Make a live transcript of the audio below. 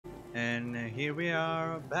And here we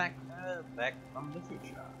are back from the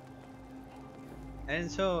future. And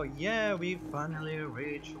so yeah, we finally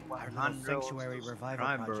reached Our little 100 sanctuary revival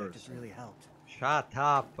project subscribers. has really helped. Shut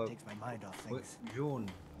up. Takes my mind off things. June,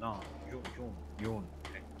 no, June,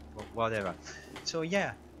 whatever. So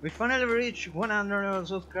yeah, we finally reached 100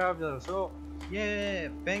 subscribers. So yeah,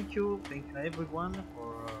 thank you everyone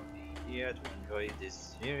for being here to enjoy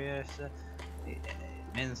this series. It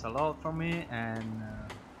means a lot for me, and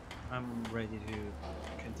I'm ready to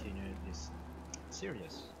continue this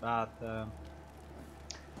series. But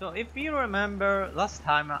so if you remember, last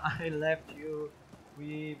time I left you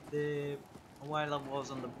with the while I was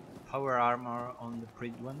on the power armor on the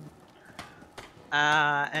Prid one.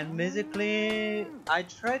 And basically I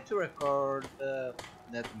tried to record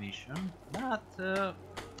that mission, but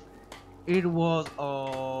it was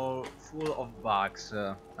all full of bugs.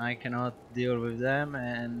 I cannot deal with them,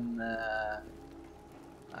 and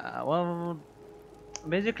well,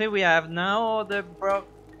 basically we have now the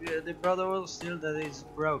Proto still that is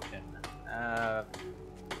broken. Uh,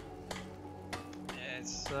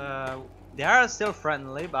 it's they are still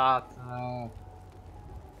friendly, but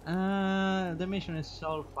the mission is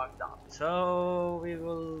so fucked up. So we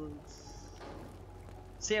will.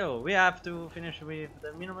 So we have to finish with the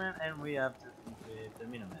Minuteman, and we have to finish with the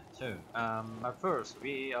Minuteman. So but first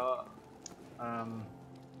we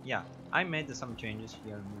yeah, I made some changes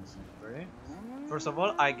here in the sanctuary. First of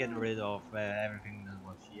all, I get rid of everything that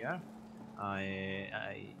was here.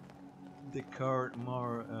 I decored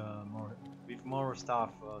more with more stuff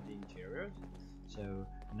the interiors. So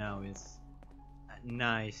now it's a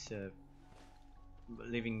nice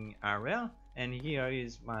living area, and here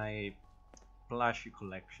is my plushie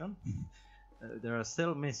collection. They are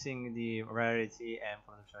still missing the rarity and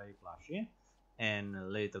Fluttershy plushie,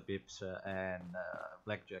 and little Pips and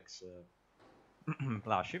Blackjack's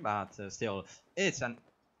plushie, but still,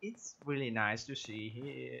 it's really nice to see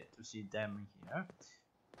them here,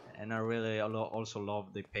 and I really also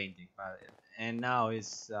love the painting. But and now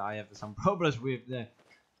I have some problems with the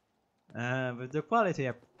quality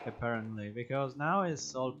apparently, because now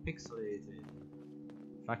it's all pixelated.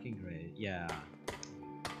 Fucking great, yeah.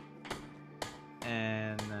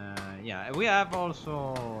 And yeah, we have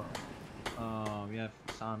also we have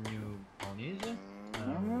some new ponies,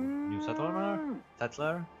 new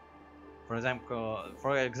settler. For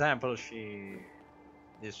example,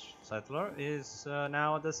 this settler is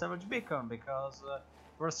now the Savage Beacon, because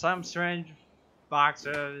for some strange bugs,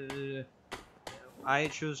 I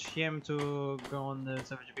choose him to go on the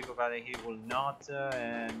Savage Beacon, but he will not,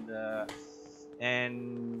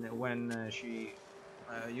 and when she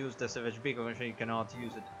use the Savage Beacon, she cannot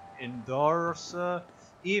use it indoors.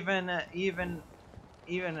 Even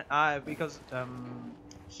because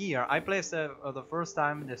here I placed the first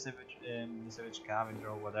time the Savage Scavenger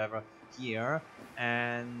or whatever here,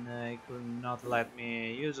 and it could not let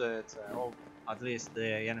me use it, or at least the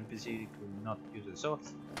NPC could not use it. So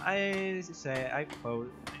I propose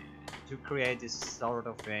to create this sort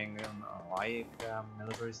of thing, like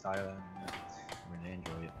military style, and really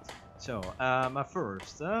enjoy it. So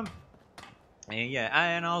first, yeah,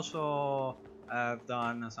 and also I've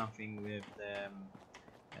done something with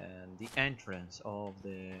the entrance of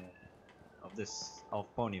of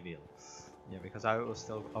Ponyville. Yeah, because I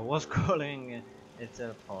was calling it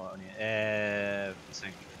a pony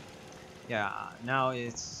sanctuary. Yeah, now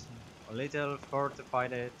it's a little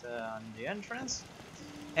fortified on the entrance,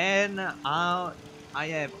 and I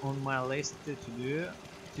have on my list to do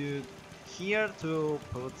to here to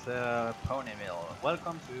put Ponyville.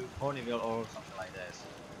 Welcome to Ponyville, or something like this.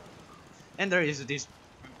 And there is this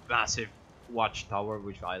massive watchtower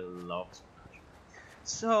which I love so much.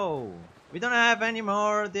 So we don't have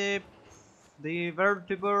anymore the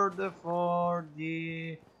vertibird for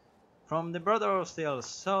the from the brother still.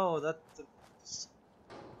 So that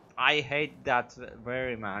I hate that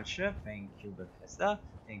very much. Thank you, Bethesda.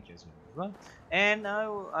 Thank you so much. And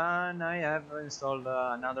I have installed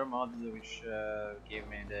another mod which gave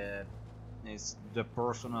me the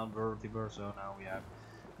personal vertibird. So now we have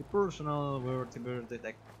the personal vertibird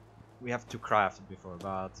that we have to craft before,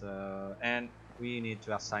 but and we need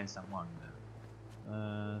to assign someone.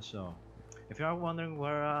 So if you are wondering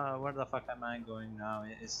where the fuck am I going now,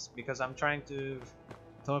 it's because I'm trying to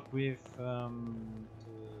talk with to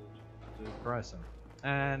Proto.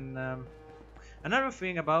 And another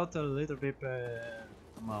thing about a little bit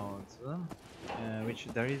mode, which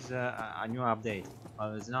there is a new update.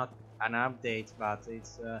 Well, it's not an update, but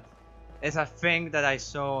it's a thing that I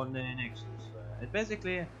saw on the Nexus. It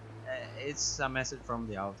basically it's a message from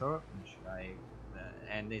the author, which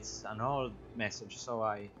and it's an old message, so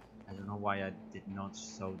I I don't know why I did not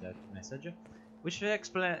saw that message, which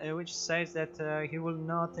says that he will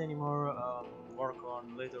not anymore work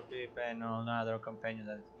on Little Pip and on other companion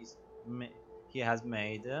that he has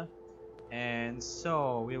made, and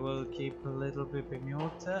so we will keep Little Pip in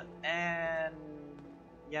mute, and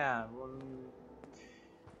yeah,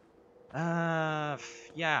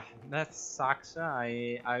 yeah, that sucks.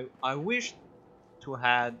 I wish to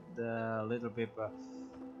had Little Pip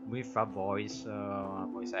with a voice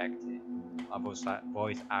acted,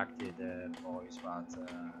 voice acted voice, but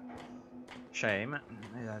shame.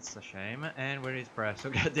 That's a shame. And where is Presto?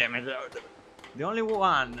 God damn it! The only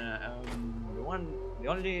one, the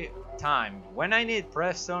only time when I need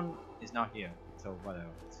Preston is not here. So whatever.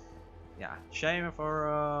 Yeah, shame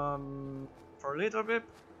for Little Bit.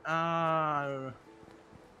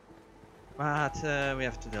 But we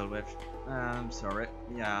have to deal with. I'm sorry.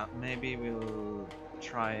 Yeah, maybe we'll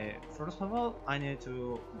try. First of all, I need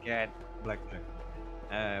to get Blackjack,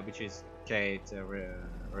 which is Kate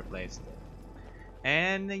replaced.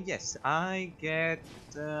 And yes, I get.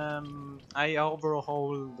 I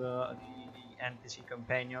overhaul the NPC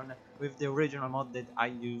companion with the original mod that I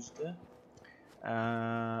used.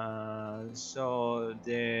 So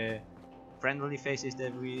the friendly faces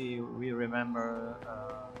that we remember,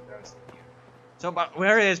 they're still here. So, but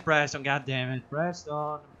where is Preston? God damn it,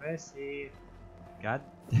 Preston, Presty. God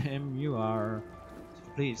damn, you are.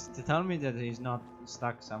 Please tell me that he's not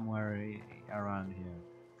stuck somewhere around here.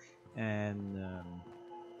 And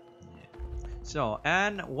yeah. So,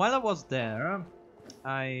 and while I was there,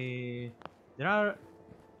 I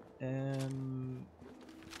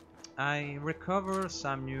recover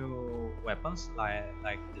some new weapons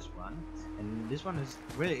like this one, and this one is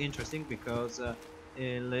really interesting because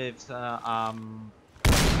it leaves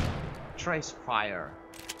trace fire.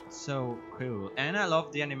 So cool, and I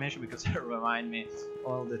love the animation because it reminds me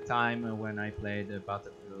all the time when I played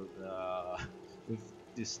Battlefield with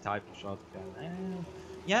this type of shotgun. And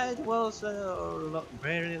yeah, it was a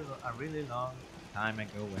really long time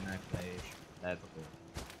ago when I played Battlefield.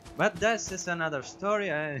 But that's just another story,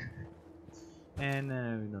 and we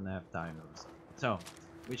don't have time. So,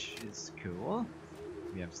 which is cool.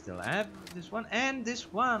 We have still have this one and this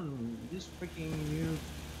freaking new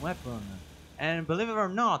weapon. And believe it or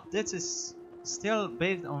not, this is still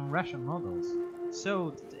based on Russian models.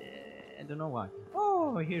 So I don't know why.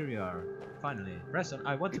 Oh, here you are. Finally, Preston,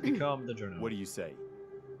 I want to become the journal. What do you say?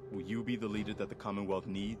 Will you be the leader that the Commonwealth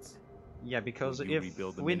needs? Yeah, because if we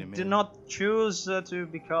Minutemen? do not choose to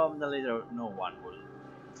become the leader, no one will.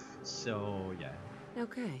 So yeah.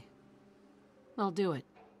 Okay. I'll do it.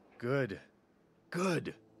 Good.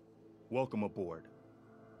 Good. Welcome aboard.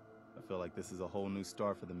 I feel like this is a whole new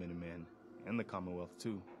start for the Minutemen, and the Commonwealth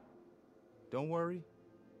too. Don't worry.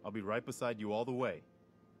 I'll be right beside you all the way,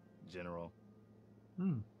 General.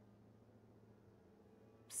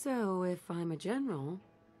 So, if I'm a general,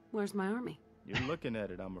 where's my army? You're looking at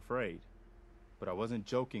it, I'm afraid. But I wasn't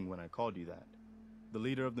joking when I called you that. The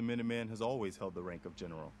leader of the Minutemen has always held the rank of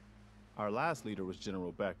general. Our last leader was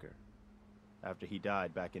General Becker. After he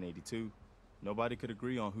died back in '82, nobody could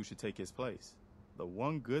agree on who should take his place. The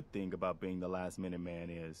one good thing about being the last Minuteman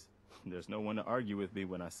is there's no one to argue with me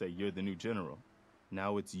when I say you're the new general.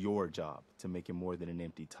 Now it's your job to make it more than an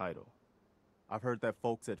empty title. I've heard that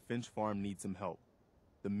folks at Finch Farm need some help.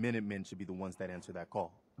 The Minutemen should be the ones that answer that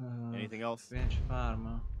call. Anything else? Finch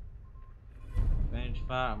Farm. Finch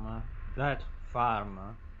Farm. That farm.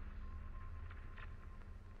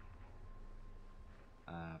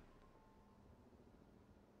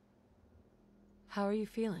 How are you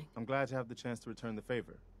feeling? I'm glad to have the chance to return the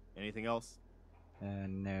favor. Anything else?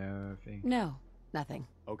 Nothing. No, nothing.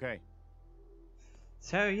 Okay.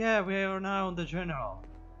 So yeah, we are now the general.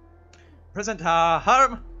 Present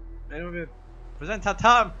harm. Present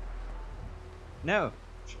harm. No.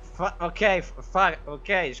 Okay, fuck.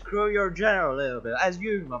 Okay, screw your general a little bit, as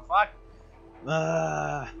you, motherfucker.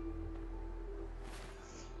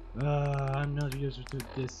 I'm not used to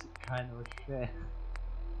this kind of shit.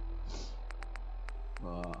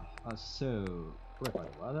 So, purify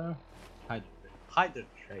water,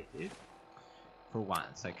 hydrated. For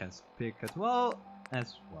once, I can speak as well.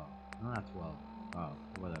 Not well. Oh,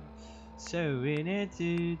 whatever. So we need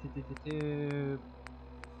to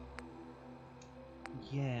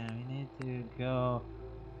yeah, we need to go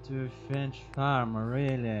to Finch Farm.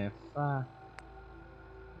 Really, fuck.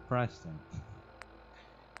 Preston.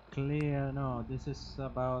 Clear. No, this is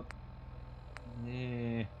about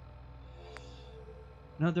the.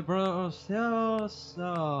 No, the bro. So.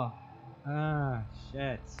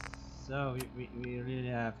 Shit. So we really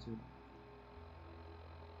have to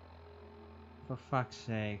For fuck's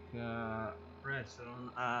sake, Preston,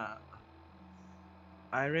 I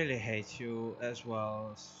really hate you as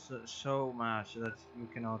well, so much that you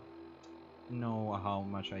cannot know how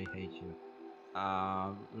much I hate you.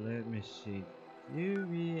 Let me see. Do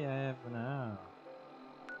we have now?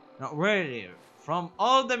 No, really, from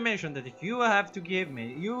all the mission that if you have to give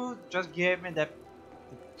me, you just gave me the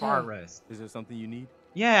forest. Is there something you need?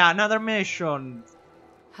 Yeah, another mission.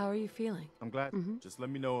 How are you feeling? I'm glad. Just let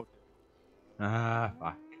me know.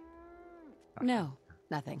 Fuck. No,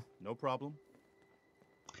 nothing. No problem.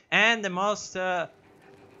 And the most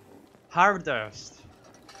hardest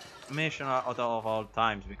mission out of all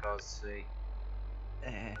times, because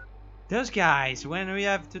those guys, when we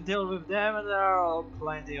have to deal with them, there are all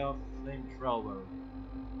plenty of flamethrower.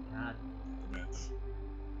 God damn it.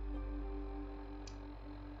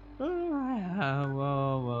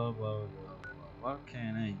 Whoa. What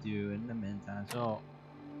can I do in the meantime? So,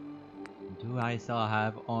 do I still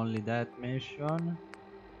have only that mission?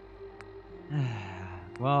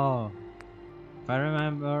 Well, if I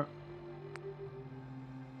remember,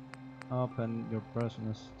 open your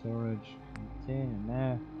personal storage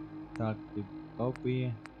container, talk to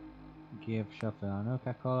Bobby, give Shuffle a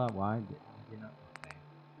Coca-Cola. Why did you not? Okay.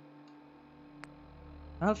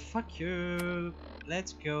 Oh, fuck you.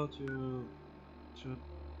 Let's go to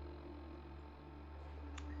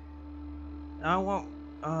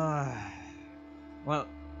well,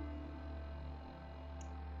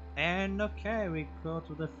 and okay, we go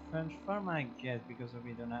to the French farm, I guess, because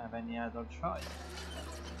we don't have any other choice.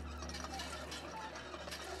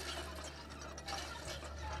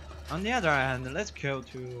 On the other hand, let's go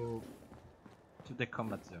to the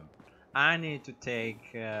combat zone. I need to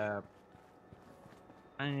take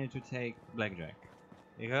Blackjack,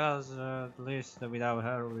 because at least without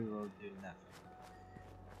her we will do nothing.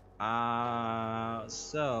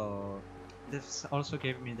 So this also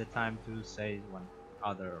gave me the time to say one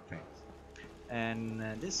other things, and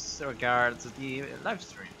this regards the live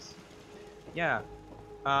streams. Yeah.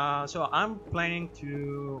 So I'm planning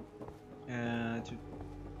to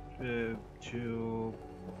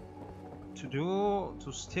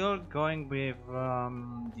still going with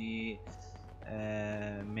the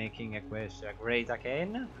making Equestria great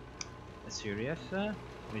again series,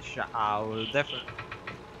 which I will definitely.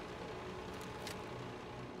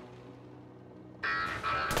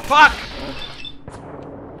 Fuck!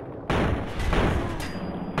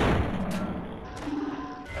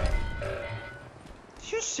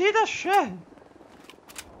 Did you see that shit?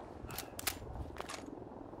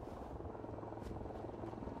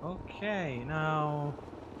 Okay, now.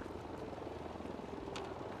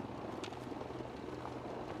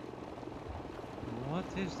 What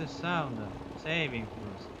is the sound? Saving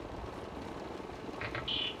first.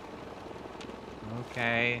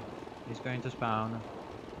 Okay, he's going to spawn.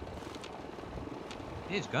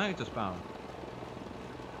 He's going to spawn.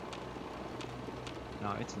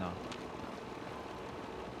 No, it's not.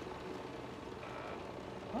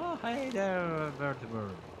 Oh, hey there,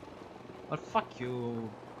 vertebrate. Well, fuck you,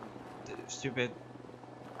 stupid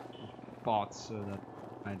bots. That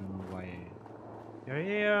I don't know why you're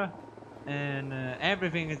here, and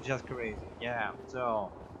everything is just crazy. Yeah.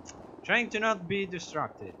 So, trying to not be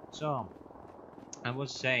distracted. So, I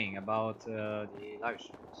was saying about the live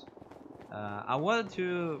streams. I wanted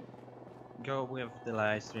to go with the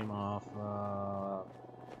live stream of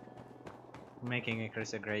making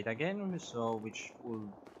Equestria great again, so which will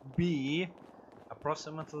be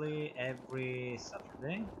approximately every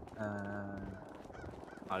Saturday.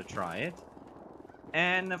 I'll try it.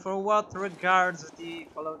 And for what regards the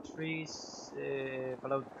Fallout 3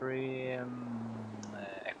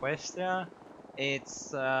 Equestria,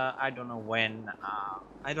 it's I don't know when.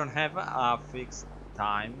 I don't have a fixed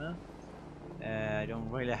time. I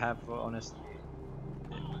don't really have, honestly.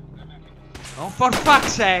 Oh, for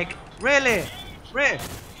fuck's sake! Really? Really?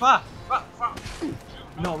 Fuck!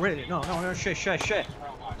 No, really? No, shit.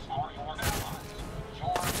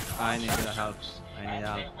 I need help. I need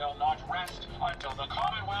help. Will not rest until the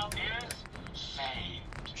Commonwealth is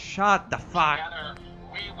saved. Shut the fuck! Together,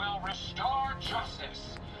 we will restore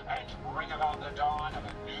justice and bring about the dawn of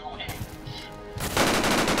a new age.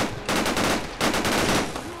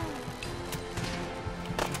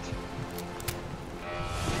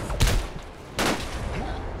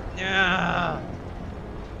 Yeah.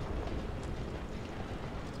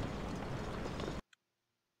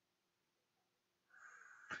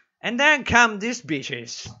 And then come these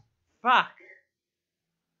bitches. Fuck.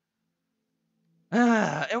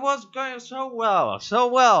 It was going so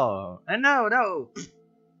well, and no,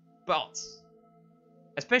 bots.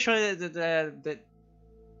 Especially the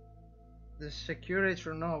the security,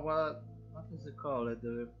 no, what is it called?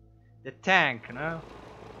 The tank, no?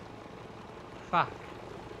 Fuck.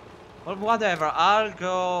 Well, whatever. I'll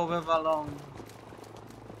go with a long.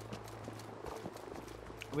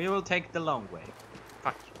 We will take the long way.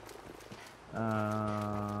 Fuck.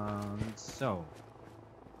 So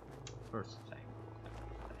first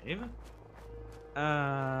save.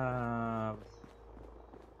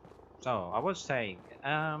 So I was saying,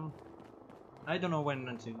 I don't know when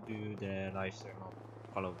to do the live stream of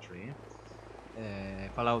Fallout 3.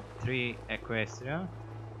 Fallout 3 Equestria.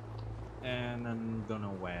 And I don't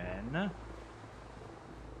know when.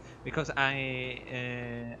 Because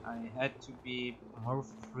I had to be more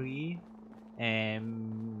free.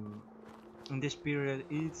 In this period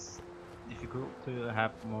it's difficult to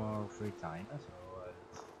have more free time. So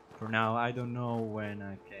for now I don't know when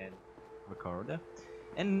I can record.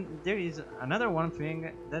 And there is another one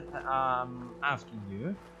thing that I'm asking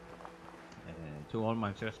you, to all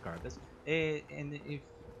my subscribers, and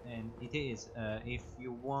it is if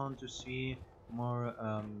you want to see more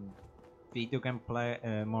video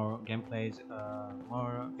gameplay, more gameplays,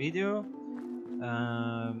 more video,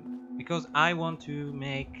 because I want to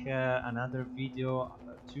make another video,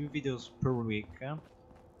 2 videos per week,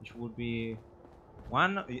 which would be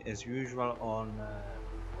one as usual on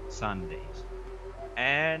Sundays,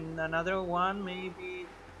 and another one maybe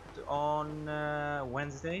on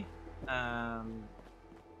Wednesday.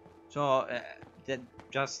 So that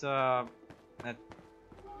just that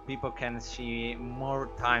people can see more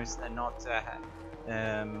times and not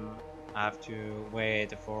have to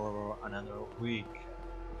wait for another week.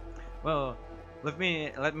 Well, let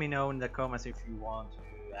me know in the comments if you want to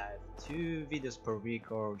have 2 videos per week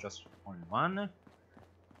or just only one.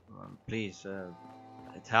 Please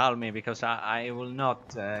tell me, because I will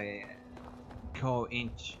not go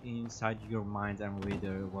inside your mind and read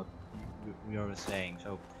what you're saying.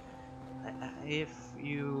 So if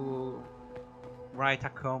you write a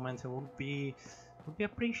comment, it would be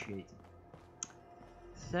appreciated.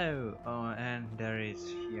 So and there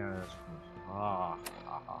is here.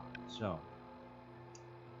 So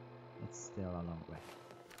it's still a long way.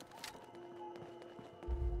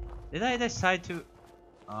 Did I decide to?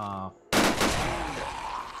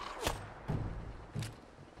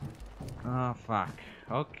 Oh fuck.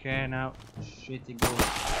 Okay, now shitty go.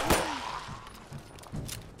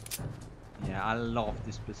 Yeah, I love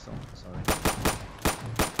this pistol. Sorry.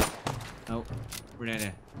 Oh,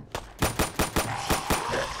 really?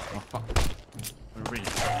 Oh fuck. Really?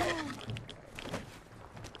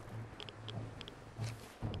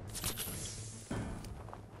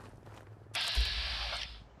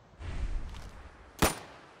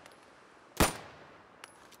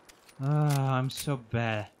 I'm so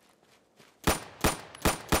bad.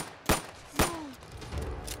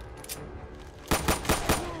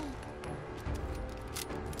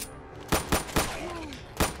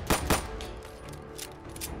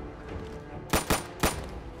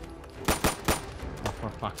 For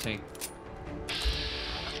fuck's sake.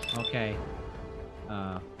 Okay.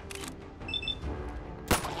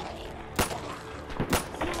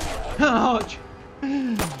 Ouch!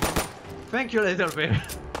 Thank you, little bear.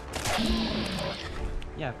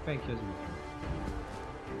 Yeah, thank you.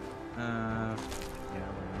 Yeah,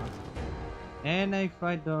 why not? And if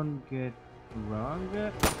I don't get wrong,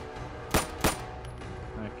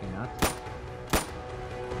 I cannot.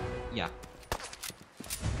 Yeah.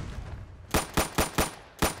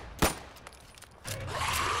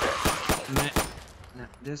 No,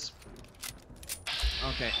 this.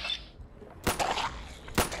 Okay.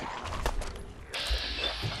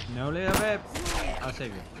 No, little bit. I'll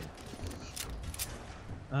save you.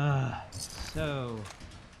 So.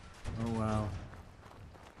 Oh wow.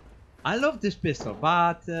 I love this pistol,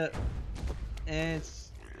 but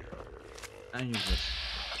it's unusual.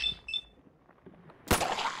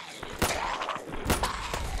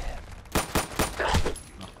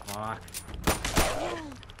 Oh fuck.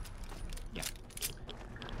 Yeah.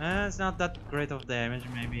 It's not that great of damage.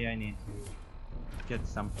 Maybe I need to get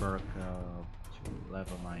some perk to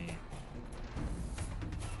level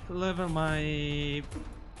my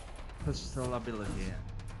pistol ability.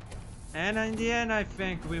 And in the end, I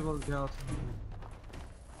think we will go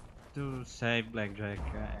to save Blackjack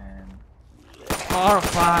and, for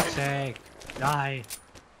fuck's sake, die.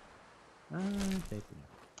 Take it.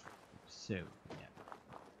 So yeah.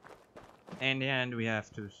 In the end, we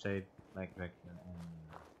have to save Blackjack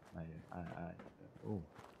and oh,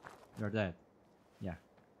 you're dead. Yeah.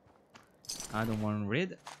 I don't want to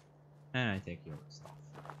read, and I take your stuff.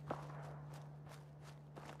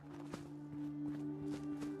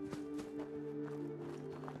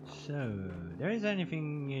 So, there is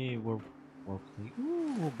anything worth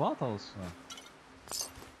ooh, bottles.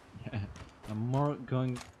 Yeah, I'm more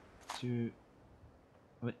going to.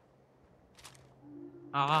 Wait.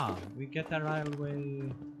 Ah, we get a railway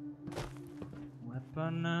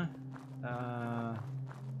weapon.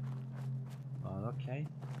 Well, okay.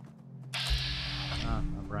 Ah,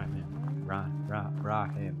 right, man.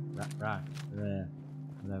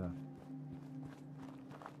 Whatever.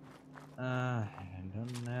 I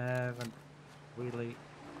don't have really.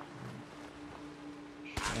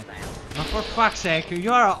 Oh, for fuck's sake,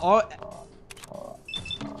 you are all.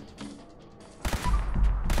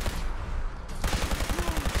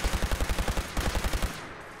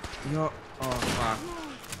 You're. Oh fuck.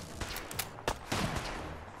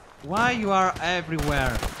 Why you are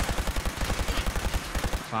everywhere?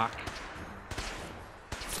 Fuck.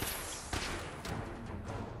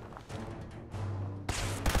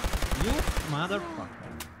 You motherfucker.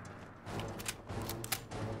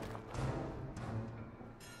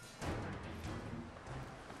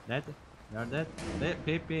 Dead? You're dead?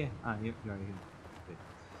 Pip-Boy. Ah, you're here.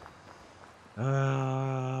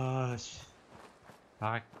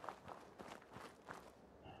 Fuck.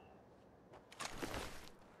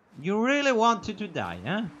 You really wanted to die,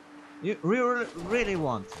 huh? You really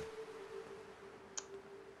want to.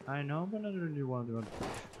 I know, but I really want to.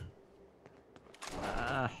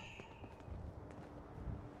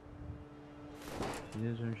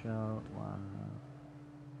 User shall one.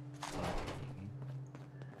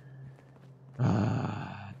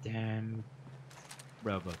 Damn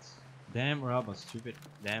robots. Damn robots, stupid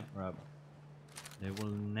damn robots. They will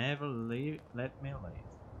never let me leave.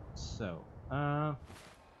 So,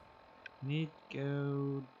 need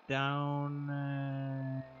go down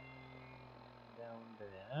down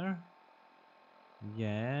there.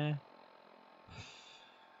 Yeah.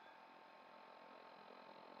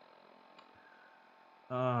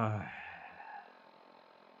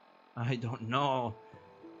 I don't know.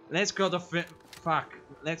 Let's go to fuck.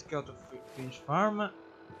 Let's go to fish farm,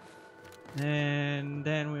 and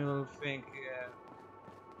then we will think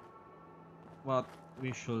what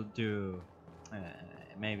we should do.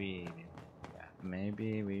 Maybe, yeah,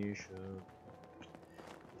 maybe we should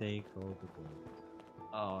take all the gold.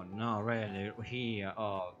 Oh no, really? Here?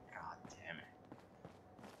 Oh god damn it!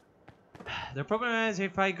 The problem is,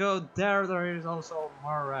 if I go there, there is also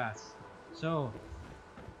more rats. So,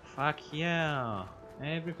 fuck yeah!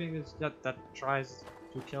 Everything is that tries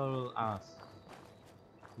to kill us.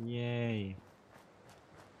 Yay!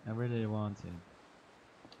 I really want it.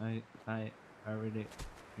 I really.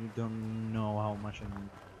 You don't know how much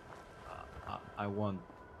I want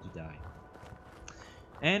to die.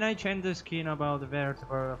 And I changed the skin about the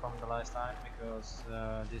vertebra from the last time because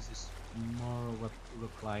this is more what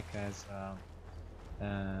look like as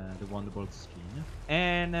the Wonderbolt skin.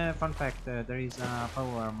 And fun fact, there is a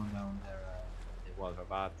power armor down there in the water,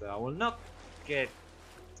 but I will not get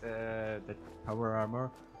that power armor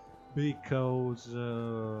because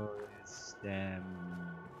it's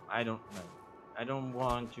I don't know. I don't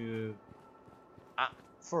want to.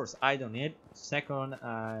 First, I don't need. Second,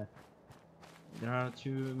 there are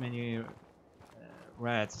too many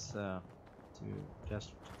rats to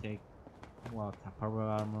just take. What power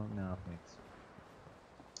armor? No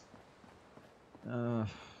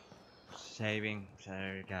thanks. Saving,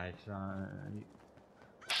 sorry guys.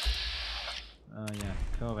 Yeah,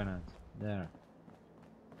 Covenant. There.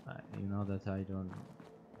 You know that I don't.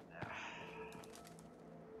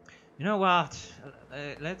 You know what?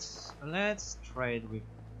 Let's trade with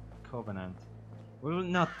Covenant. We will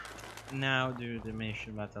not now do the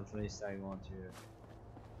mission, but at least I want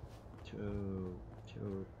to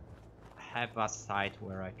have a site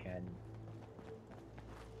where I can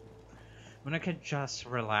just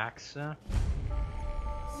relax.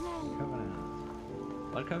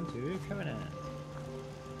 Covenant. Welcome to Covenant.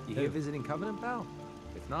 You here visiting Covenant, pal?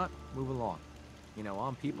 If not, move along. You know,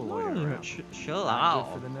 I'm people loitering around. Chill Not out.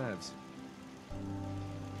 good for the nerves.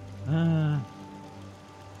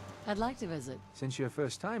 I'd like to visit. Since you're a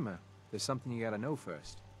first-timer, there's something you gotta know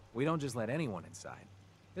first. We don't just let anyone inside.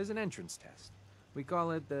 There's an entrance test. We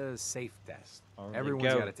call it the safe test. Or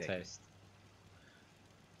Everyone's the gotta take it.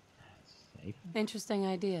 Safe? Interesting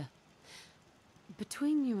idea.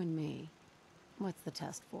 Between you and me, what's the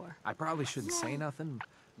test for? I probably shouldn't say nothing,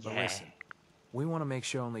 but Yeah. listen. We want to make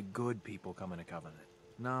sure only good people come into Covenant.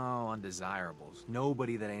 No undesirables.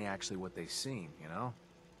 Nobody that ain't actually what they seem, you know?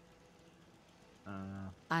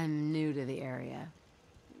 I'm new to the area.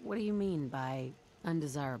 What do you mean by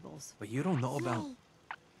undesirables? But you don't know about...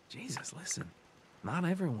 Jesus, listen. Not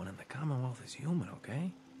everyone in the Commonwealth is human,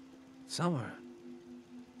 okay? Some are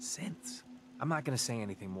Synths. I'm not gonna say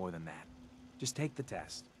anything more than that. Just take the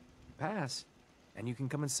test. Pass, and you can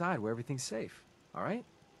come inside where everything's safe. All right?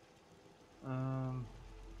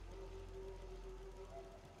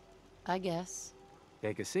 I guess.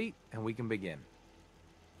 Take a seat, and we can begin.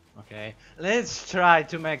 Okay, let's try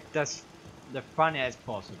to make this the funniest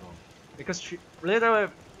possible. Because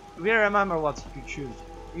literally, we remember what you choose.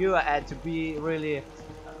 You had to be really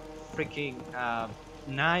freaking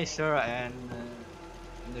nicer and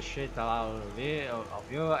the shit out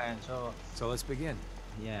of you, and so. So let's begin.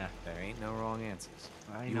 Yeah. There ain't no wrong answers.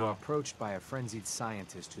 I You know. are approached by a frenzied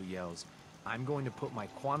scientist who yells, "I'm going to put my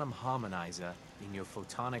quantum harmonizer in your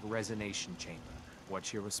photonic resonation chamber."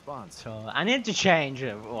 What's your response? So I need to change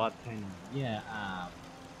what. Yeah.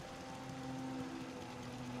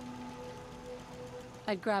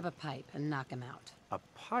 I'd grab a pipe and knock him out. A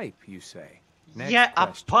pipe, you say? Next Yeah,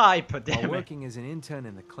 question. a pipe. While Damn it. working as an intern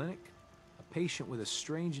in the clinic, a patient with a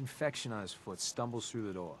strange infection on his foot stumbles through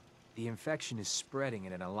the door. The infection is spreading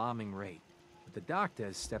at an alarming rate, but the doctor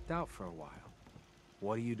has stepped out for a while.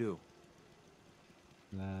 What do you do?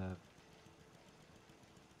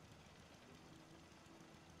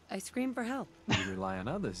 I scream for help. You rely on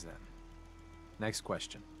others, then. Next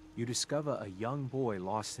question. You discover a young boy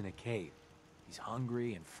lost in a cave. He's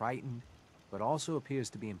hungry and frightened, but also appears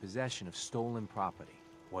to be in possession of stolen property.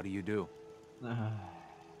 What do you do?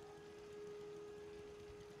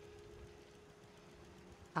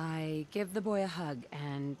 I give the boy a hug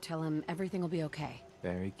and tell him everything will be okay.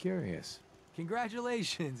 Very curious.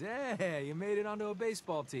 Congratulations! Hey, you made it onto a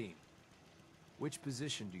baseball team. Which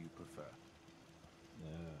position do you prefer?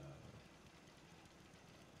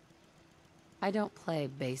 I don't play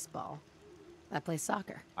baseball. I play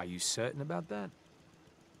soccer. Are you certain about that?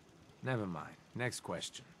 Never mind. Next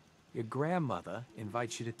question. Your grandmother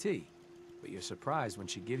invites you to tea, but you're surprised when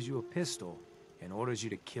she gives you a pistol and orders you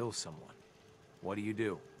to kill someone. What do you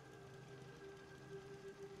do?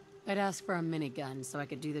 I'd ask for a minigun so I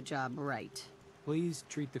could do the job right. Please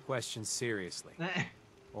treat the question seriously.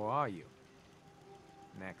 Or are you?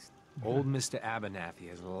 Next. Old Mr. Abernathy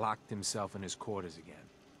has locked himself in his quarters again,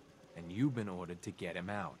 and you've been ordered to get him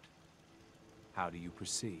out. How do you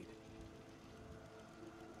proceed?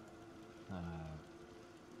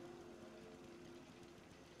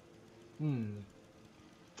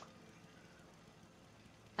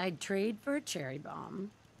 I'd trade for a cherry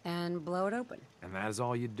bomb and blow it open. And that is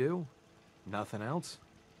all you do? Nothing else?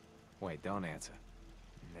 Wait, don't answer.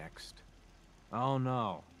 Next. Oh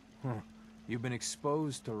no. You've been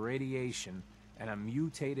exposed to radiation and a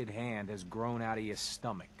mutated hand has grown out of your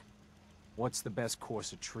stomach. What's the best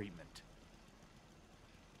course of treatment?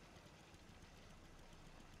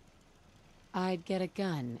 I'd get a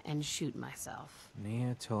gun and shoot myself.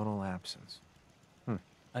 Near total absence.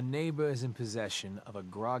 A neighbor is in possession of a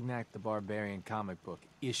Grognak the Barbarian comic book,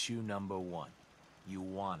 issue number 1. You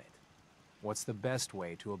want it. What's the best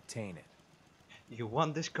way to obtain it? You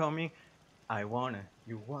want this comic? I want it.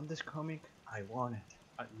 You want this comic? I want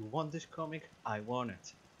it. You want this comic? I want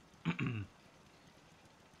it.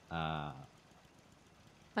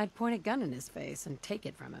 I'd point a gun in his face and take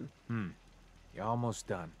it from him. You're almost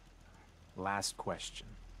done. Last question.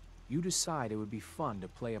 You decide it would be fun to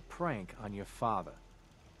play a prank on your father.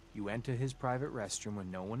 You enter his private restroom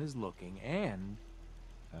when no one is looking, and...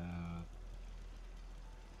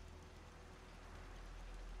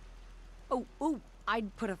 Oh,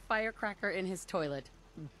 I'd put a firecracker in his toilet.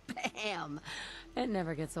 Bam! It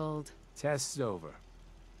never gets old. Test's over.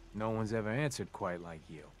 No one's ever answered quite like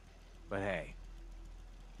you. But hey,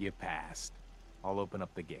 you passed. I'll open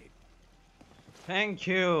up the gate. Thank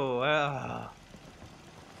you.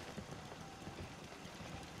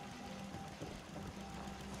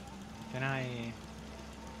 Can I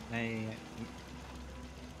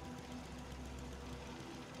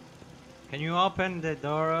can you open the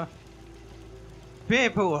door?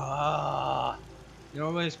 People, you're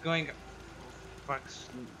always going fucks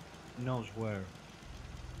knows where.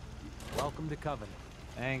 Welcome to Covenant.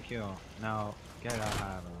 Thank you. Now get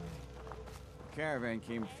out of the way. Caravan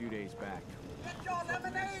came a few days back. Get your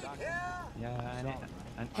lemonade here! Yeah,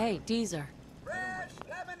 and Hey, Deezer. Fresh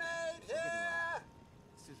lemonade here!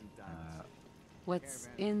 This isn't Diamond's. What's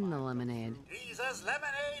in the lemonade? Jesus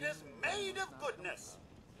lemonade is made of goodness.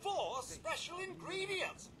 4 special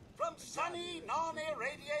ingredients from sunny,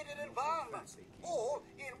 non-irradiated environments, all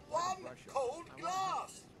in one cold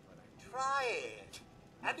glass. Try it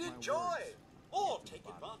and enjoy, or take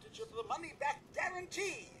advantage of the money-back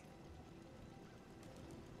guarantee.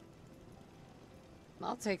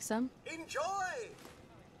 I'll take some. Enjoy!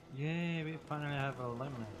 yeah, we finally have a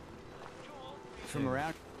lemon. From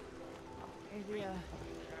around. Hey,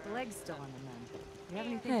 The leg's still on the mend. You have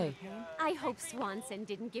anything Hey. for the pain? I hope Swanson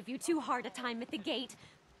didn't give you too hard a time at the gate.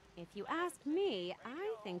 If you ask me,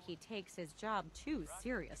 I think he takes his job too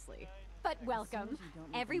seriously. But welcome.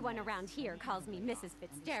 Everyone around here calls me Mrs.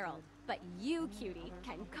 Fitzgerald, but you, cutie,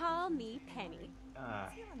 can call me Penny.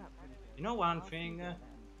 You know one thing?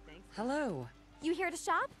 Hello. You here to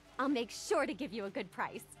shop? I'll make sure to give you a good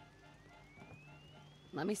price.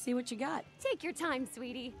 Let me see what you got. Take your time,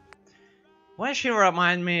 sweetie. Why she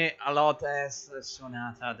remind me a lot as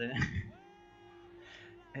Sonata?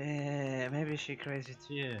 Maybe she crazy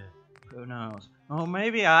too. Who knows? Oh,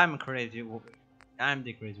 maybe I'm crazy. I'm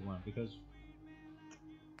the crazy one because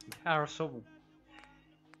they are so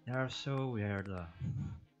weird.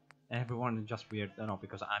 Everyone is just weird. No,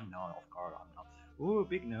 because I'm not. Of course, I'm not. Ooh,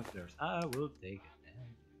 big nuclears. I will take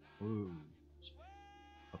it. Ooh.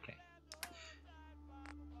 Okay.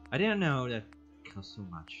 I didn't know that cost so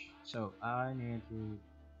much. So I need to.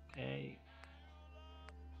 Okay.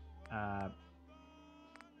 I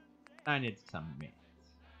need some minutes.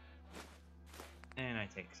 And I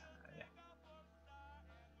take some.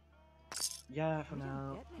 Yeah, for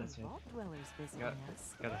now, that's it.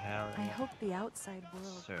 Got hair. I hope the outside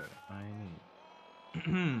world. So I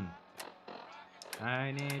need.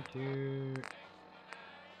 I need to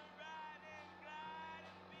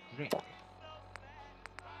drink.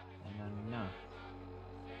 And enough.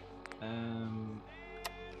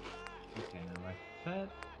 Okay, now I fed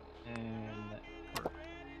and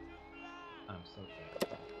I'm so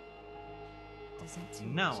tired.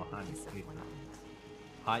 Now I'm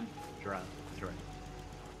hydrated.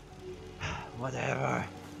 Whatever.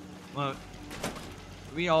 Well,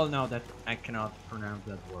 we all know that I cannot pronounce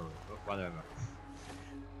that word, but whatever.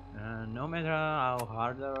 No matter how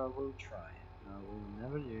hard I will try, I will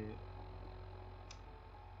never do it.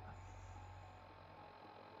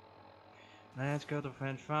 Let's go to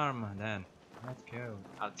French Farm then. Let's go.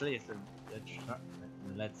 At least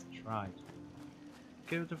let's try to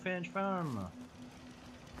go to French Farm.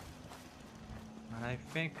 But I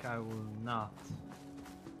think I will not.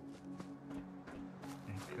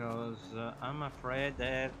 Because I'm afraid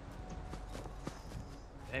that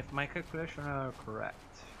if my calculations are correct,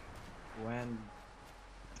 when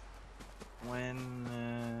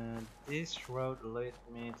this road led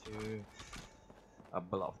me to a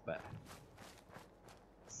bluff path.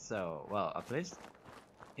 So, well, at least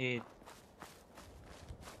we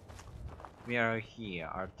are here,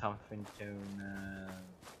 our Tuffington,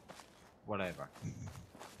 whatever.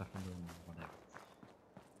 Tuffington, whatever.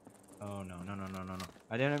 Oh no, no, no, no, no, no.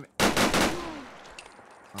 I didn't.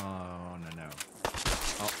 Oh no, no.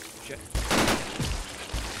 Oh shit.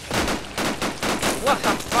 What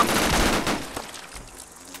the fuck?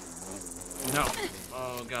 No.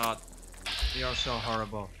 Oh god. You're so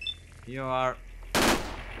horrible. You are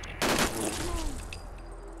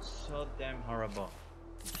so damn horrible.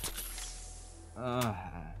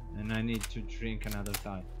 And I need to drink another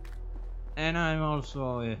time. And I'm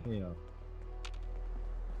also a hero.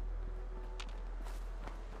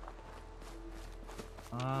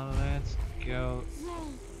 Let's go.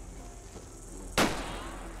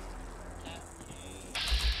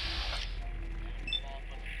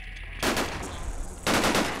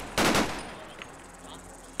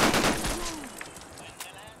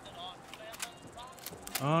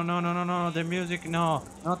 Oh no no no no, the music, no,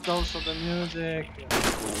 not also the music.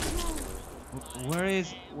 Where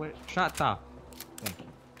shut up. Thank you.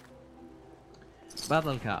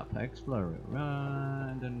 Battle Cup, Explorer,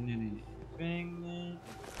 run, don't need anything. I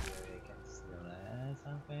can still add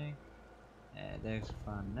something. There's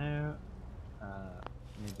fun now.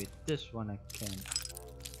 Maybe this one I can.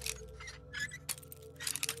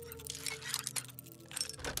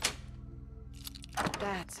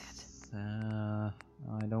 That's it.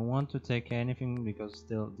 I don't want to take anything because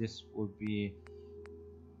still this would be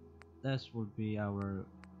our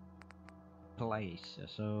place.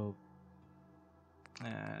 So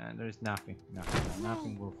there is nothing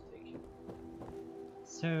worth taking.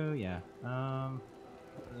 So yeah,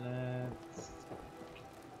 let's.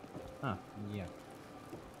 Yeah.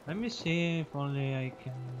 Let me see if only I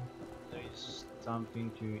can. There is something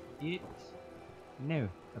to eat. No,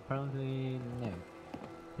 apparently no.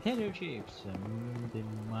 Potato chips, they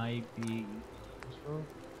might be useful.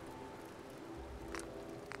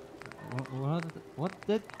 What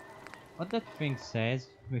that thing says?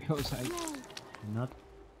 Because I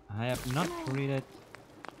have not read it.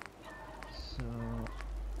 So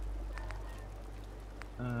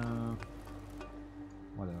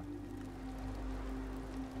whatever.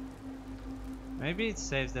 Maybe it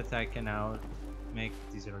says that I can now make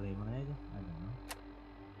this lemonade. I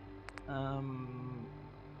don't know.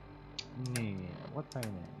 need? What I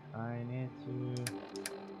need? I need to...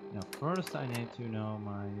 No, first I need to know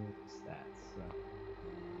my stats.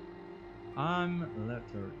 I'm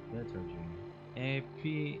lethargy. AP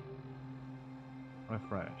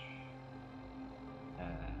refresh.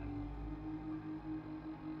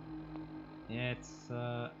 It's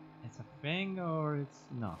a thing or it's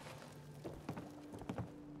not?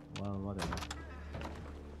 Well, whatever.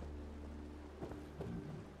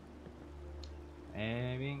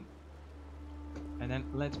 Aiming. And then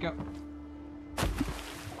let's go.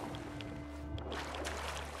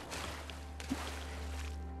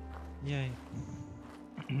 Yay.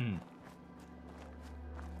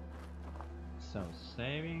 So,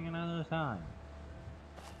 saving another time.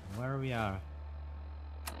 Where we are.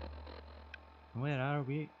 Where are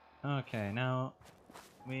we? Okay, now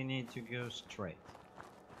we need to go straight.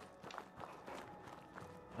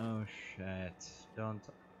 Oh shit, don't...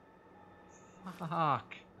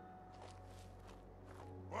 Fuck!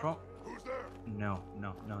 Who's there? No.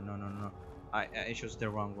 I chose the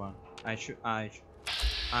wrong one.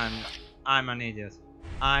 I'm an idiot.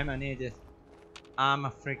 I'm an idiot. I'm a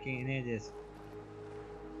freaking idiot.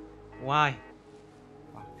 Why?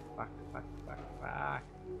 Fuck.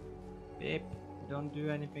 Pip, don't do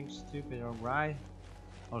anything stupid, alright?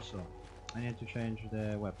 Also, I need to change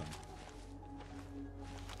the weapon.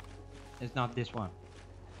 It's not this one.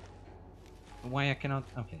 Why I cannot...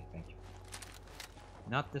 Okay, thank you.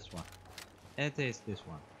 Not this one. It is this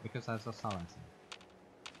one, because I saw silencing.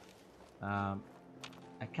 I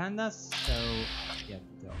kinda so get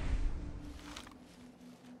though.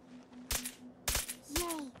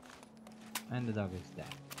 Yay! And the dog is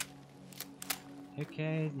dead.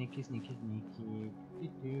 Okay, sneaky.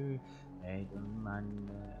 Hey, don't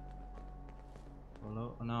mind.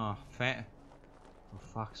 Follow. No, fat. For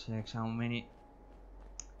fuck's sakes, how many?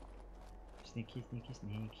 Sneaky.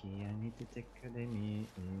 I need to take the meat.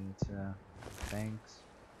 Thanks.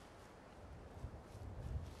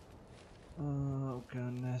 Oh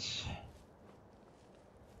goodness.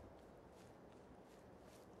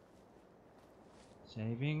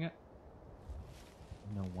 Saving.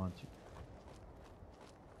 No, want to.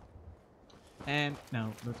 And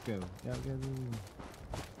now let's go. Go.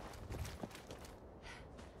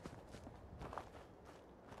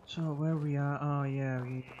 So where we are? Oh yeah,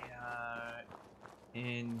 we are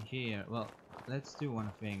in here. Well, let's do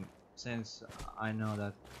one thing, since I know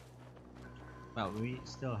that. Well, we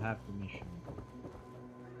still have the mission.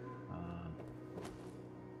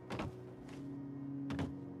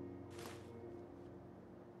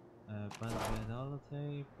 But with all the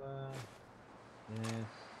tape,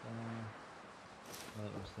 this. Well,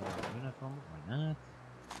 it was the uniform. Why not?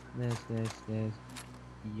 This.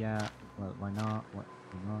 Yeah. Well, why not? Why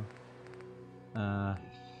not?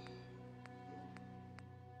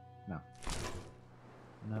 No.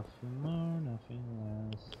 Nothing more, nothing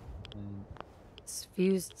less. And It's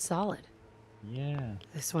fused solid. yeah.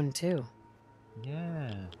 This one too.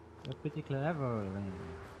 Yeah. You're pretty clever, Lane.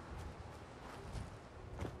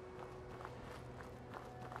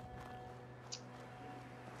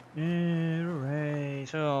 Hooray!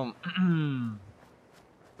 So,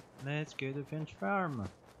 let's go to Finch Farm.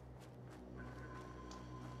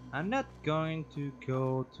 I'm not going to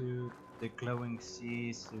go to the glowing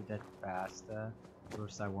seas that fast.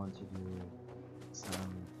 First, I want to do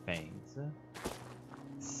some paints.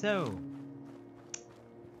 So,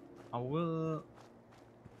 I will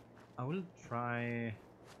try.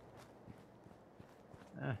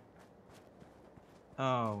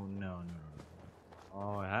 Oh no.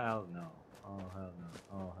 Oh hell no. Oh hell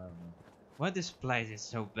no. Why this place is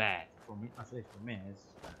so bad? For me, at least for me, it's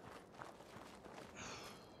bad.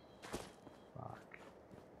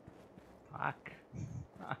 Fuck.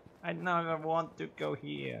 I never want to go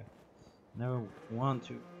here. Never want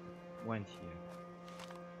to went here.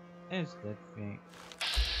 Is that thing?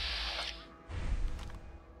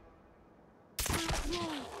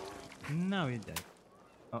 No, you dead.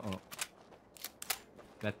 Uh-oh.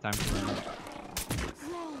 That time to run.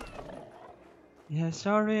 Yeah,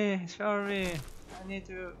 sorry. I need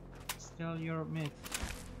to steal your meat.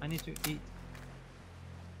 I need to eat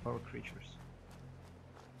poor creatures.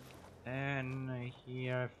 And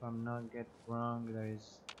here, if I'm not get wrong, there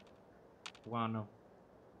is one of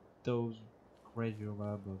those crazy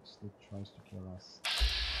robots that tries to kill us.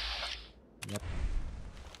 Yep.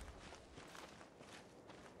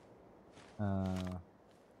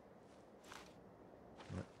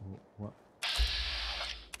 What?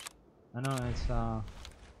 I know it's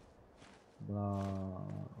blah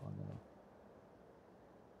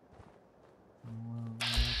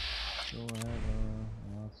whatever.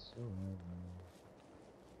 Whatsoever.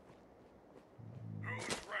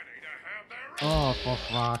 Oh, for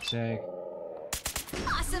fuck's sake.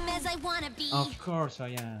 Awesome as I wanna be. Of course I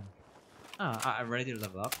am. Ah, I'm ready to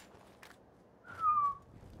level up.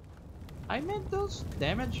 I made those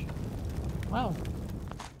damage. Wow.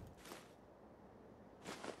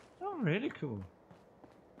 Oh, really cool.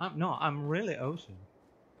 I'm really awesome.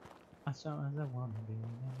 Awesome as I wanna be.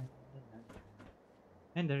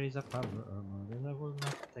 And there is a power armor that I will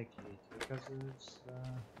not take it because it's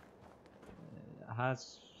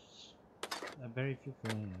has very few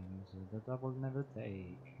things that I will never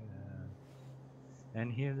take.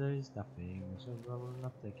 And here there is nothing, so I will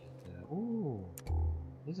not take it. Ooh,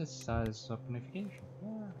 this is size of ponification.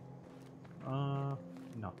 Yeah.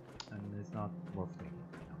 No, and it's not worth taking.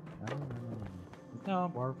 No. It's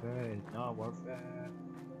not worth it. It's not worth it.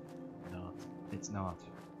 No, it's not.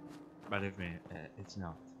 Believe me, it's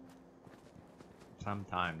not.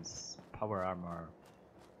 Sometimes power armor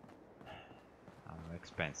are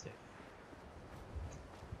expensive.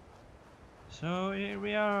 So here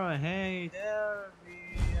we are. Hey there,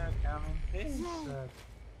 we are coming. Please.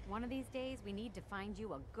 One of these days, we need to find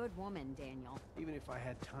you a good woman, Daniel. Even if I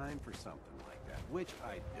had time for something like that, which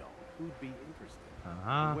I don't, who'd be interested?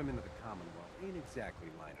 Uh-huh. The women of the Commonwealth ain't exactly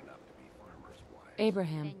lining up to be farmers' wives.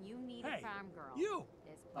 Abraham. And you need a farm girl. You!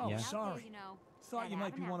 There's Oh, plenty out sorry. there, you know, Thought that you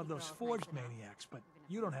might be haven't one of happy those girls forge nice enough. maniacs, but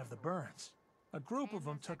you don't have the burns. A group of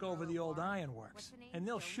them took over the old ironworks, and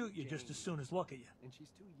they'll shoot you just as soon as look at you. And she's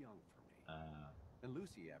too young for me. And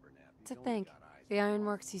Lucy Abernathy. To think, the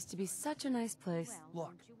ironworks used to be such a nice place. Well,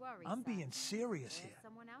 Look, don't you worry, I'm son. being serious There's here.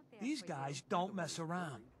 someone out there These for you. guys don't mess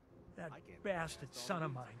around. That bastard son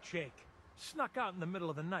of mine, Jake, snuck out in the middle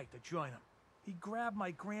of the night to join him. He grabbed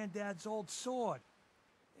my granddad's old sword.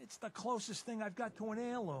 It's the closest thing I've got to an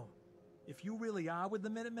heirloom. If you really are with the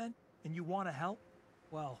Minutemen, and you want to help,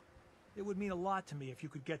 well, it would mean a lot to me if you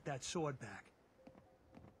could get that sword back.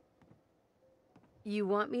 You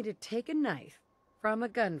want me to take a knife from a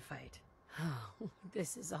gunfight? Oh,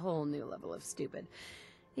 this is a whole new level of stupid,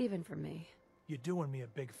 even for me. You're doing me a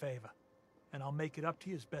big favor, and I'll make it up to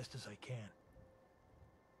you as best as I can.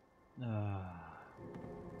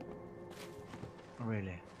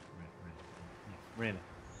 Really,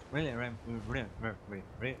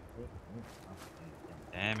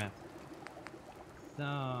 damn it. So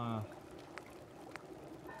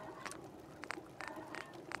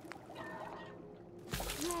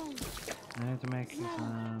I need to make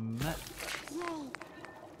some.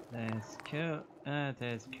 That's cool.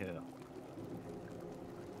 That's cool.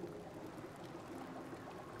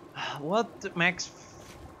 What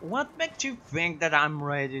makes you think that I'm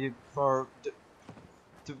ready to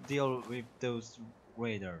deal with those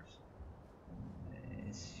raiders?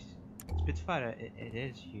 Spitfire, it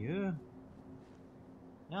is you?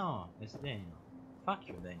 No, it's Daniel. Fuck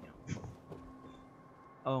you, Daniel.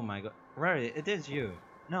 Oh my god, Rary, it is you.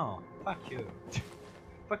 No, fuck you.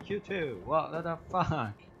 Fuck you too. What the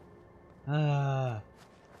fuck?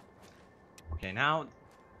 Okay, now.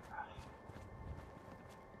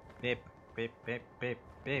 Beep, beep, beep, beep,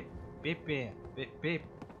 beep, beep, beep, beep, beep.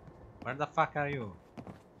 Where the fuck are you?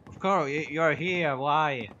 Of course, you're here.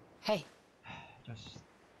 Why? Hey. Just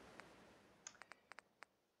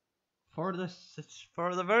for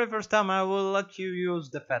the very first time, I will let you use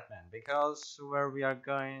the Fat Man because where we are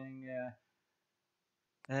going,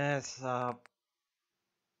 it's a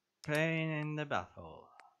pain in the battle.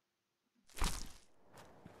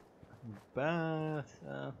 But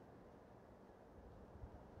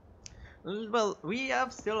well, we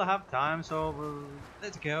still have time, so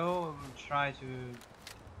let's go. Try to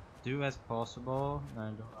do as possible.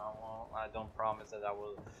 I don't promise that I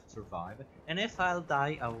will survive, and if I'll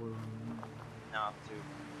die, I will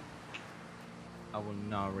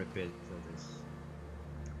not repeat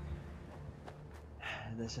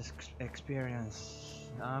this experience.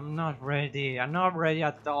 I'm not ready. I'm not ready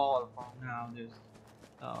at all for now.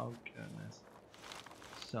 Oh goodness.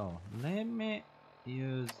 So let me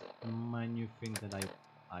use my new thing that I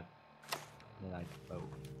bought.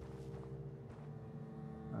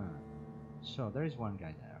 So there is one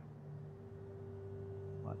guy there.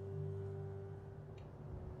 What?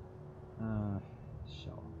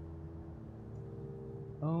 So.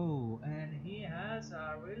 Oh, and he has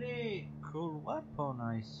a really cool weapon,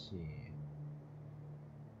 I see.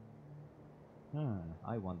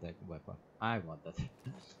 I want that weapon. I want that.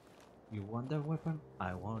 You want that weapon?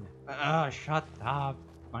 I want it. Shut up,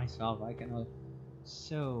 myself. I cannot.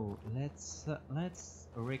 So let's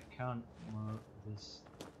recon more this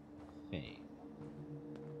thing.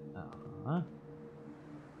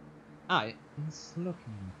 It's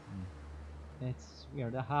looking at me. It's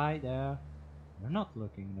weird. Hi there. You're not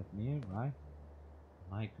looking at me, right?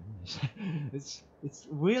 My goodness. it's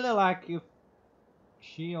really like if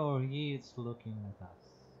she or he is looking at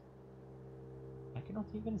us. I cannot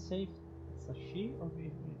even say if it's a she or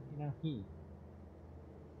a he.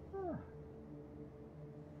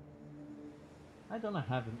 I don't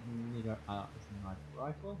have neither a sniper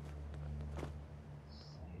rifle.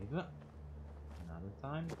 Save another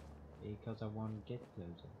time because I want to get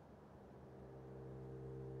closer.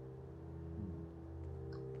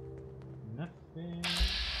 Nothing.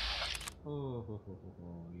 Oh,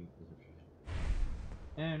 you piece of shit.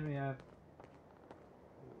 And we have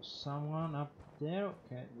someone up there,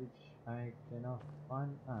 okay, which I cannot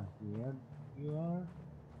find. Ah, here you are.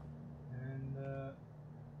 And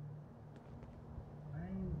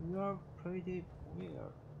you are pretty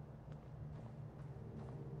weird.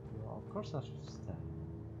 Well, of course I should stay.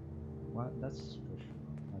 Well, that's for sure.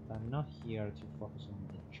 But I'm not here to focus on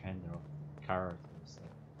the gender of the characters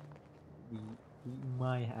that we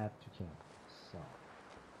might have to kill. So,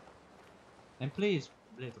 and please,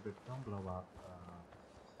 little bit, don't blow up.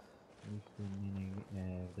 If the meaning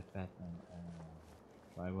the Batman.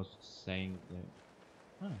 So I was saying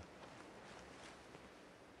that.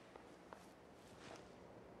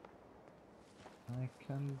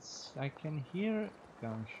 I can hear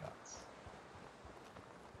gunshots,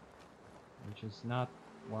 which is not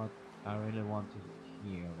what I really want to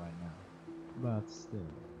hear right now, but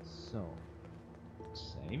still. So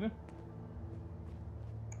save.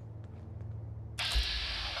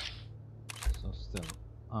 So still,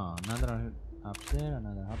 another up there,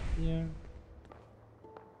 another up there.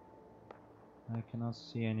 I cannot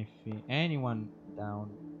see anyone down.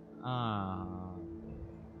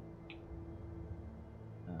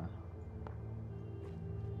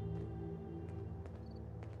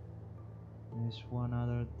 There's one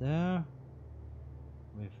other there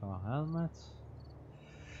with a helmet.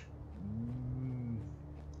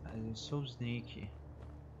 It's so sneaky.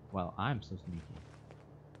 Well, I'm so sneaky.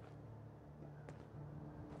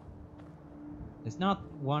 It's not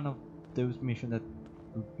one of those missions that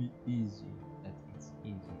would be easy. That it's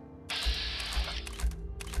easy.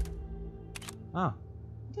 Ah,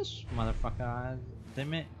 this motherfucker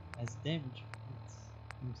has damaged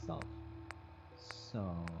himself.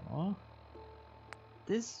 So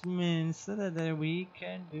this means that we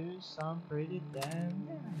can do some pretty damn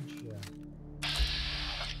damage here.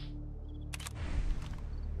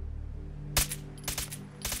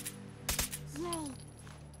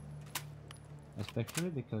 Especially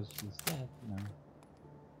because he's dead now.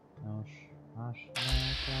 Now, hush,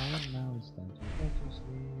 now it's time to go to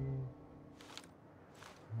sleep.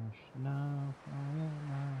 Hush now,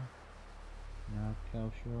 now. Now,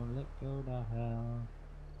 Kelshaw, let go the hell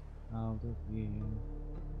out of you.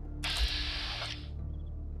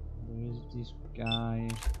 There is this guy.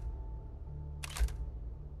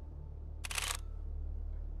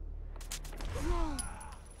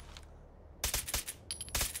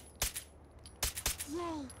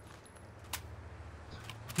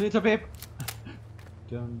 Little Pip!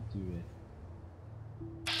 Don't do it.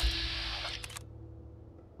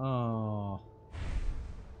 Oh.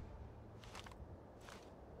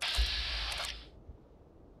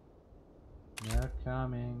 They're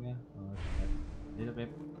coming. Oh shit. Little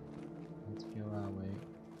Pip. Let's go our way.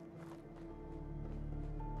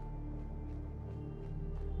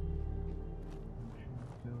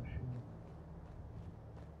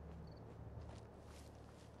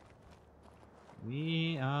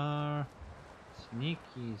 We are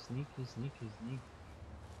sneaky.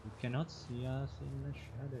 You cannot see us in the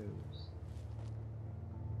shadows.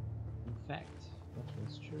 In fact, that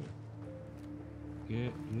was true.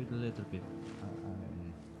 Good little bit.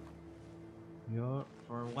 You're,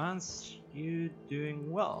 for once, you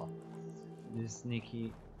doing well. The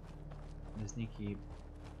sneaky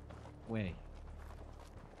way.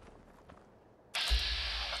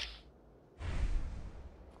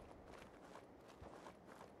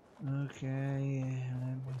 Okay,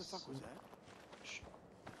 What the fuck was that? Shh.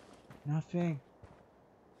 Nothing.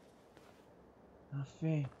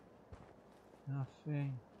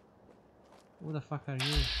 Who the fuck are you?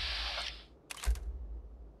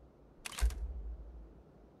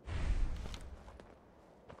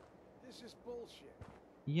 This is bullshit.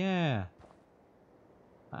 Yeah.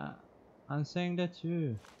 I'm saying that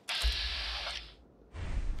too.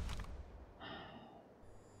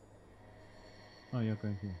 Oh, you're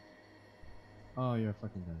going here. Oh, you're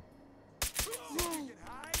fucking dead.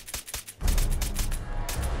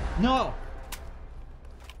 No!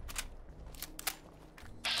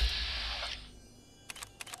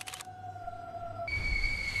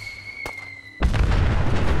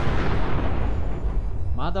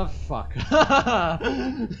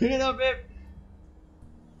 Motherfucker! Little bit.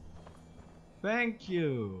 Thank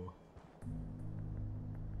you.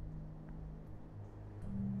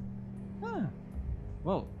 Huh.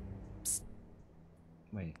 Whoa. Psst.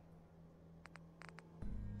 Wait.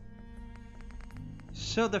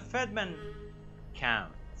 So the Fedman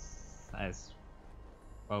counts as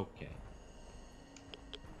okay.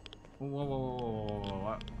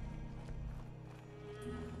 Whoa.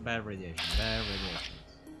 Bad radiation, bad radiation.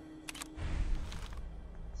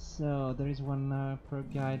 So there is one pro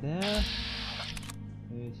guy there,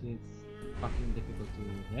 which is fucking difficult to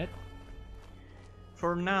hit.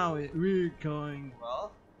 For now, we're going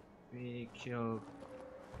well. We killed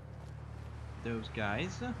those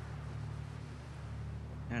guys,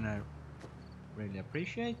 and I really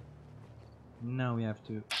appreciate. Now we have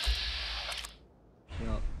to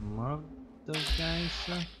kill more of those guys.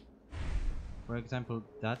 For example,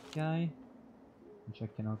 that guy, which I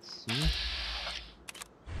cannot see.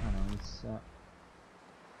 I know it's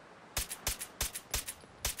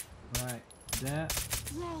right there.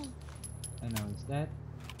 I know it's that.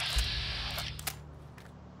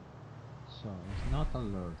 So it's not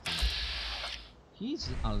alerted. He's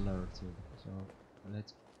alerted. So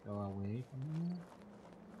let's go away from here.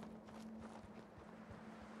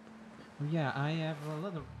 Oh, yeah, I have a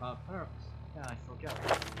lot of perks. Yeah, I forgot.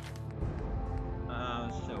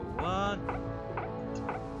 So what?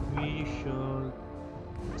 We should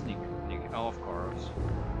sneak, of course.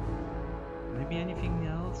 Maybe anything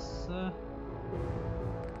else?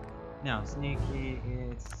 No, sneaky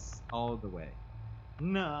is all the way.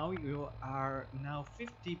 Now you are now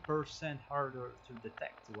 50% harder to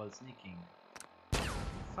detect while sneaking.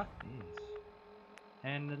 Fuck this.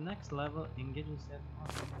 And the next level engages that more.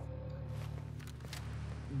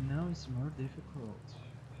 Now it's more difficult.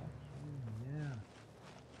 Yeah.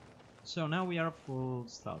 So now we are full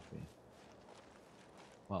stealthy.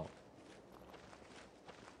 Well.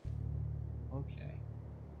 Okay.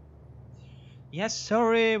 Yes,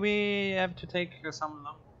 sorry, we have to take some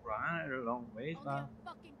long ways, but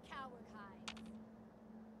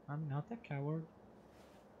I'm not a coward.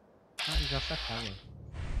 I'm just a coward.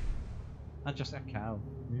 I'm just a cow.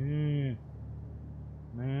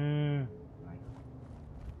 Right.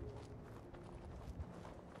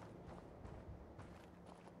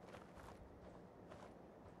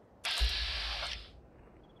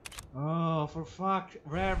 Oh, for fuck,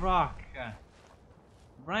 rare rock.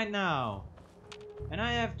 Right now. And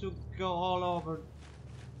I have to go all over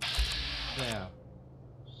there.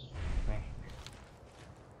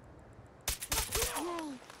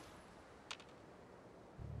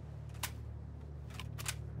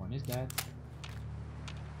 One is dead.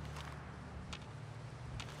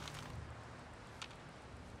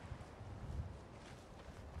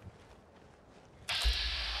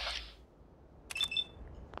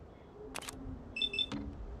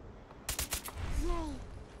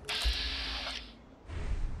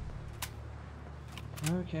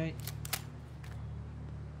 Okay.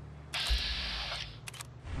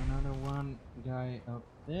 Another one guy up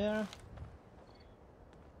there.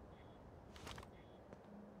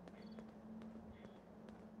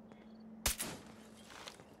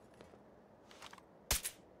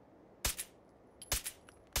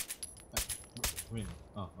 Really?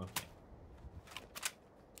 Oh, okay.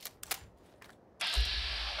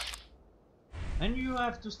 And you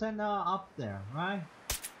have to stand up there, right?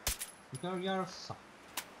 Because you're soft.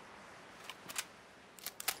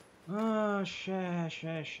 Oh, shit,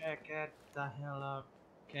 get the hell up.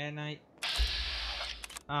 Can I?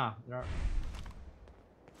 Ah, there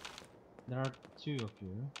are two of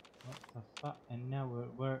you. What the fuck? And now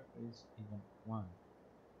where is even one?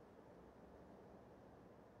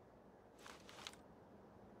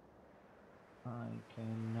 I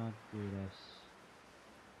cannot do this.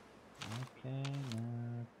 I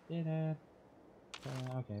cannot do that.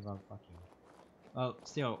 Okay, well, fuck you. Well,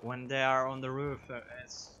 still, when they are on the roof,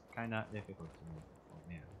 it's kinda difficult to move. Oh,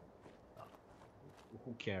 yeah.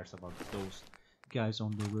 Who cares about those guys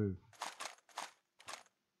on the roof?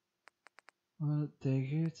 I'll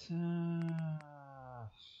take it.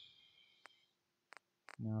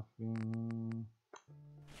 Nothing.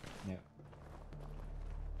 No.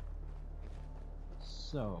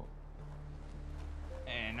 So.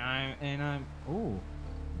 And I'm. Oh.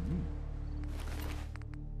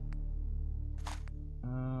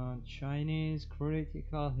 Chinese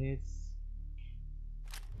critical hits.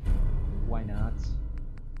 Why not?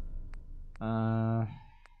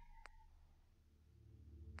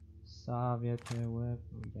 Soviet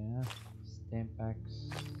weapon, yeah. Stamp packs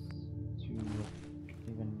to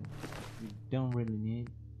even we don't really need.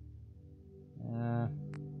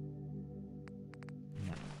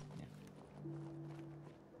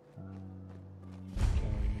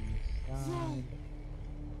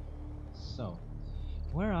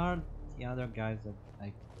 other guys that I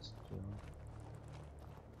could just kill.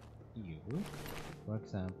 You, for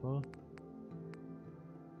example.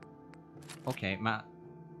 Okay, my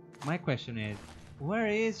question is, where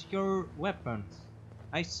is your weapons?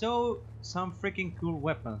 I saw some freaking cool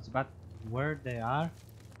weapons, but where they are?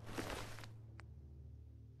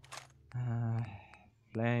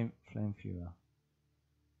 Flame fuel.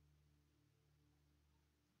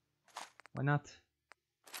 Why not?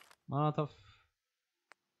 Molotov.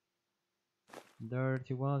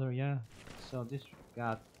 Dirty water, yeah. So this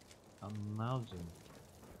got a mouse.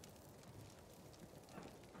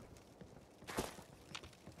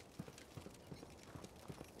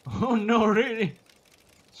 Oh no, really?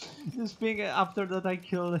 This thing after that I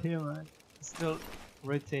killed him, still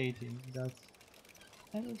rotating. That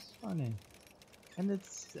is funny, and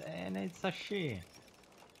it's a she.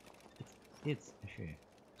 It's a she.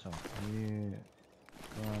 So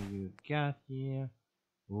what you got here?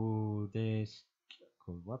 Ooh, this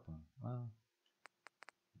cool weapon. Well,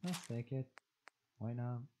 let's take it. Why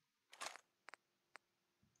not?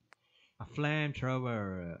 A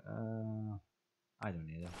flamethrower. I don't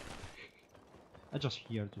need it. I'm just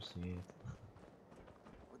here to see it.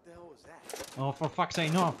 What the hell was that? Oh, for fuck's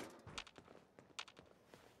sake, no!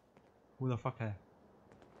 Who the fuck?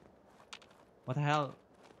 What the hell?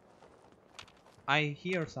 I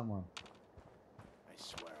hear someone. I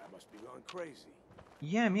swear I must be going crazy.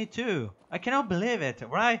 Yeah, me too. I cannot believe it,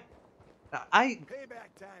 right?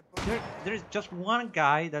 Payback time. There's just one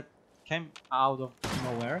guy that came out of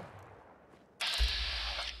nowhere.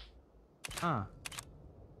 Ah.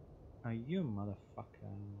 Are you motherfucker?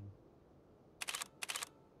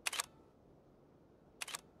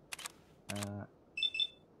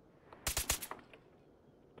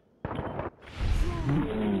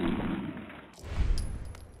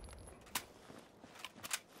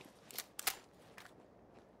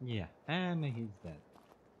 Yeah, and he's dead.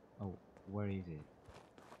 Oh, where is he?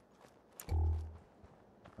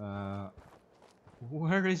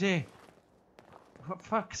 Where is he? For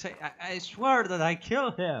fuck's sake, I swear that I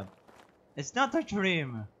killed him! It's not a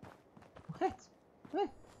dream! What? What?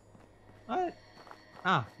 What?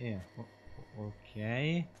 Ah, yeah.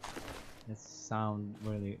 Okay. That sounds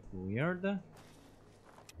really weird.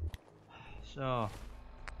 So...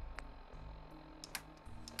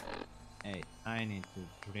 Hey, I need to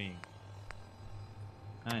drink.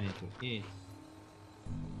 I need to eat.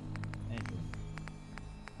 And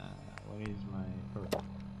where is my purse?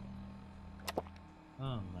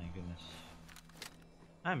 Oh my goodness.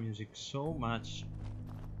 I'm using so much.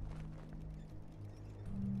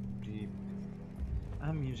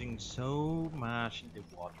 I'm using so much in the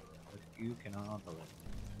water that you cannot believe.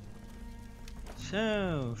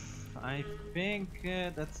 So, I think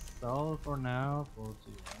that's all for now for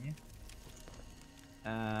today.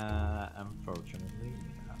 Unfortunately,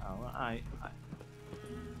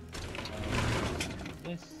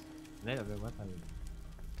 this little bit. What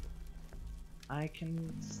I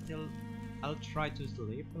can still. I'll try to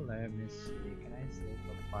sleep. Let me see. Can I sleep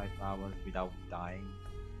for 5 hours without dying?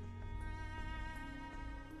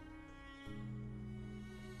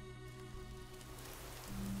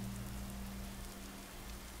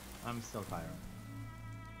 I'm still tired.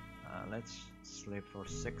 Let's sleep for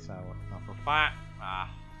 6 hours. No, for 5.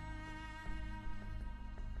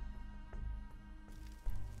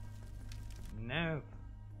 No.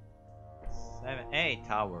 7, 8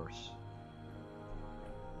 hours.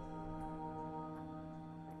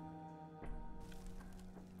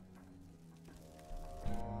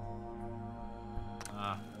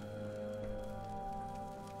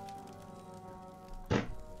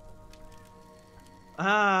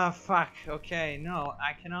 Fuck. Okay, no,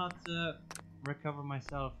 I cannot recover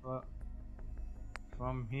myself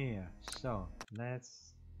from here. So,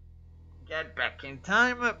 let's get back in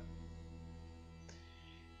time.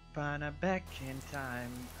 Back in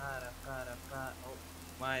time. Oh,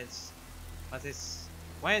 why it's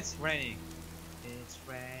raining? It's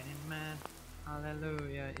raining, man.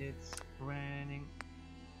 Hallelujah, it's raining.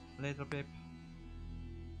 Little Pip.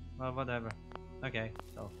 Well, whatever. Okay,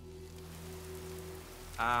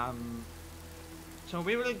 so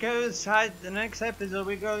we will go inside the next episode.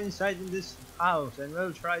 We go inside in this house and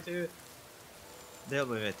we'll try to deal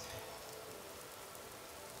with it.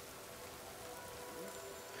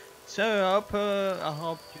 So I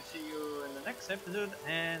hope to see you in the next episode,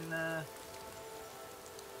 and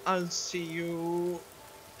I will see you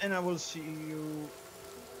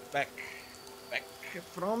back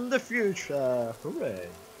from the future. Hooray!